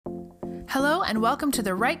Hello and welcome to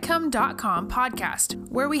the Writecome.com podcast,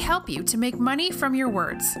 where we help you to make money from your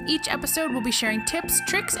words. Each episode will be sharing tips,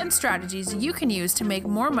 tricks, and strategies you can use to make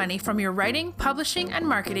more money from your writing, publishing, and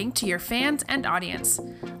marketing to your fans and audience.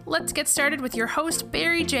 Let's get started with your host,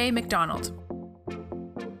 Barry J. McDonald.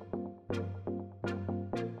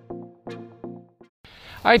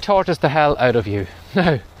 I tortoise the hell out of you.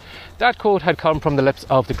 Now, that quote had come from the lips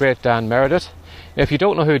of the great Dan Meredith. If you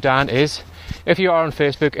don't know who Dan is, if you are on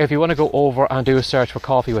Facebook, if you want to go over and do a search for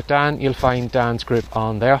Coffee with Dan, you'll find Dan's group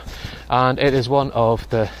on there. And it is one of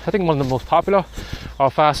the most popular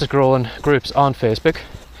or fastest growing groups on Facebook.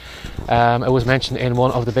 It was mentioned in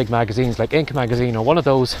one of the big magazines like Inc. magazine or one of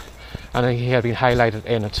those, and he had been highlighted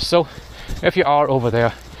in it. So if you are over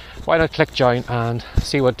there, why not click join and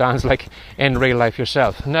see what Dan's like in real life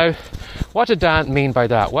yourself. Now, what did Dan mean by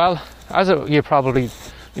that? Well, as you're probably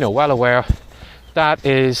well aware, that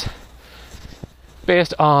is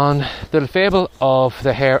based on the fable of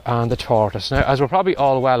the hare and the tortoise. Now, as we're probably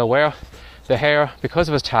all well aware, the hare, because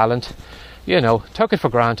of his talent, took it for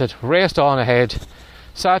granted, raced on ahead,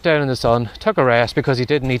 sat down in the sun, took a rest because he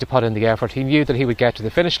didn't need to put in the effort. He knew that he would get to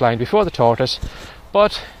the finish line before the tortoise,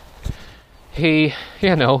 but he,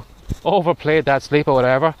 overplayed that sleep or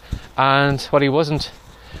whatever, and what he wasn't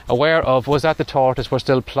aware of was that the tortoise was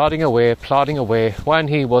still plodding away when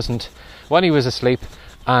he was asleep.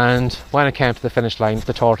 And when it came to the finish line,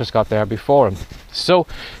 the tortoise got there before him. So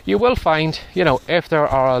you will find, if there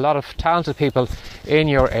are a lot of talented people in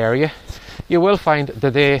your area, you will find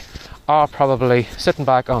that they are probably sitting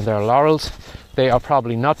back on their laurels. They are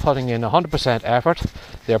probably not putting in 100% effort.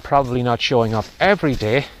 They're probably not showing up every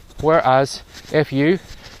day. Whereas if you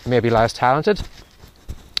may be less talented,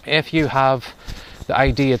 if you have the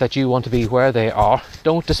idea that you want to be where they are,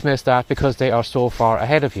 don't dismiss that because they are so far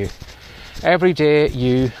ahead of you. Every day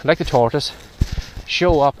you, like the tortoise,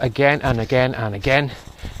 show up again and again and again,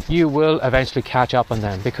 you will eventually catch up on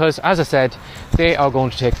them, because as I said, they are going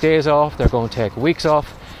to take days off, they're going to take weeks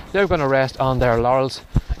off, they're going to rest on their laurels,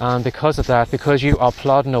 and because of that, because you are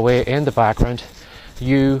plodding away in the background,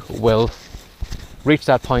 you will reach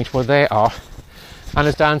that point where they are. And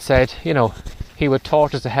as Dan said, he would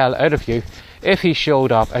tortoise the hell out of you if he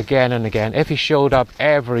showed up again and again, if he showed up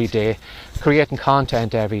every day, creating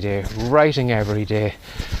content every day, writing every day,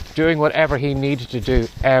 doing whatever he needed to do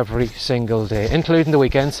every single day, including the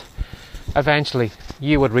weekends. Eventually,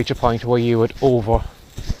 you would reach a point where you would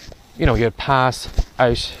you'd pass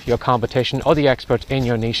out your competition or the experts in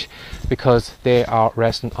your niche because they are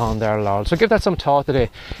resting on their laurels. So give that some thought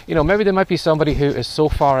today. Maybe there might be somebody who is so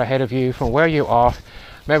far ahead of you from where you are.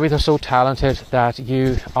 Maybe they're so talented that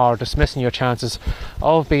you are dismissing your chances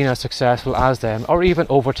of being as successful as them, or even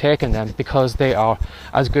overtaking them because they are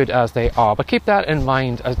as good as they are. But keep that in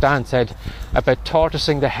mind, as Dan said, about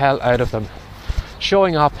tortoising the hell out of them.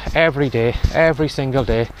 Showing up every day, every single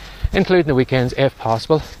day, including the weekends if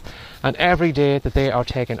possible. And every day that they are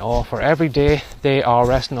taking off, or every day they are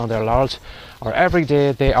resting on their laurels, or every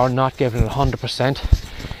day they are not giving it 100%,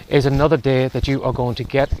 is another day that you are going to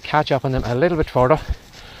catch up on them a little bit further.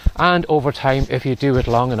 And over time, if you do it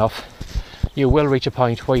long enough, you will reach a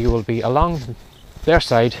point where you will be along their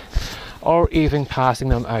side or even passing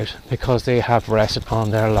them out because they have rested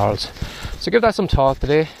on their laurels. So give that some thought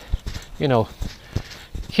today.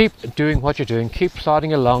 Keep doing what you're doing, keep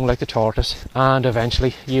plodding along like the tortoise, and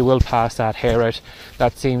eventually you will pass that hare out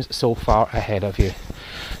that seems so far ahead of you.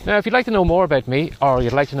 Now, if you'd like to know more about me, or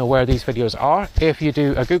you'd like to know where these videos are, if you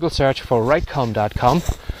do a Google search for Writecome.com,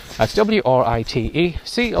 that's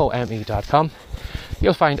WRITECOME.com,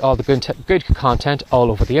 you'll find all the good content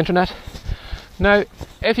all over the internet. Now,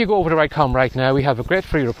 if you go over to Writecome right now, we have a great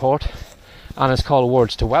free report, and it's called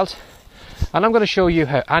Words to Wealth. And I'm going to show you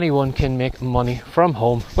how anyone can make money from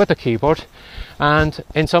home with a keyboard. And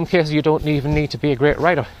in some cases, you don't even need to be a great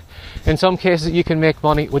writer. In some cases, you can make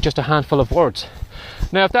money with just a handful of words.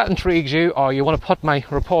 Now, if that intrigues you, or you want to put my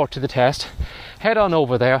report to the test, head on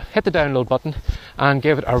over there, hit the download button, and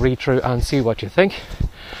give it a read through and see what you think.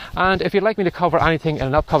 And if you'd like me to cover anything in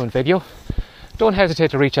an upcoming video, don't hesitate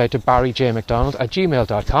to reach out to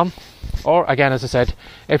barryjmcdonald@gmail.com. Or again, as I said,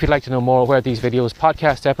 if you'd like to know more where these videos,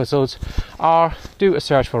 podcast episodes are, do a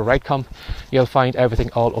search for Writecome. You'll find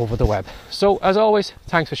everything all over the web. So as always,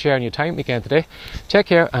 thanks for sharing your time again today. Take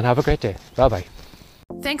care and have a great day. Bye bye.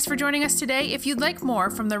 Thanks for joining us today. If you'd like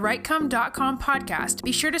more from the Writecome.com podcast,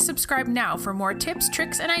 be sure to subscribe now for more tips,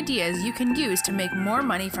 tricks, and ideas you can use to make more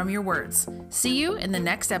money from your words. See you in the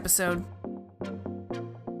next episode.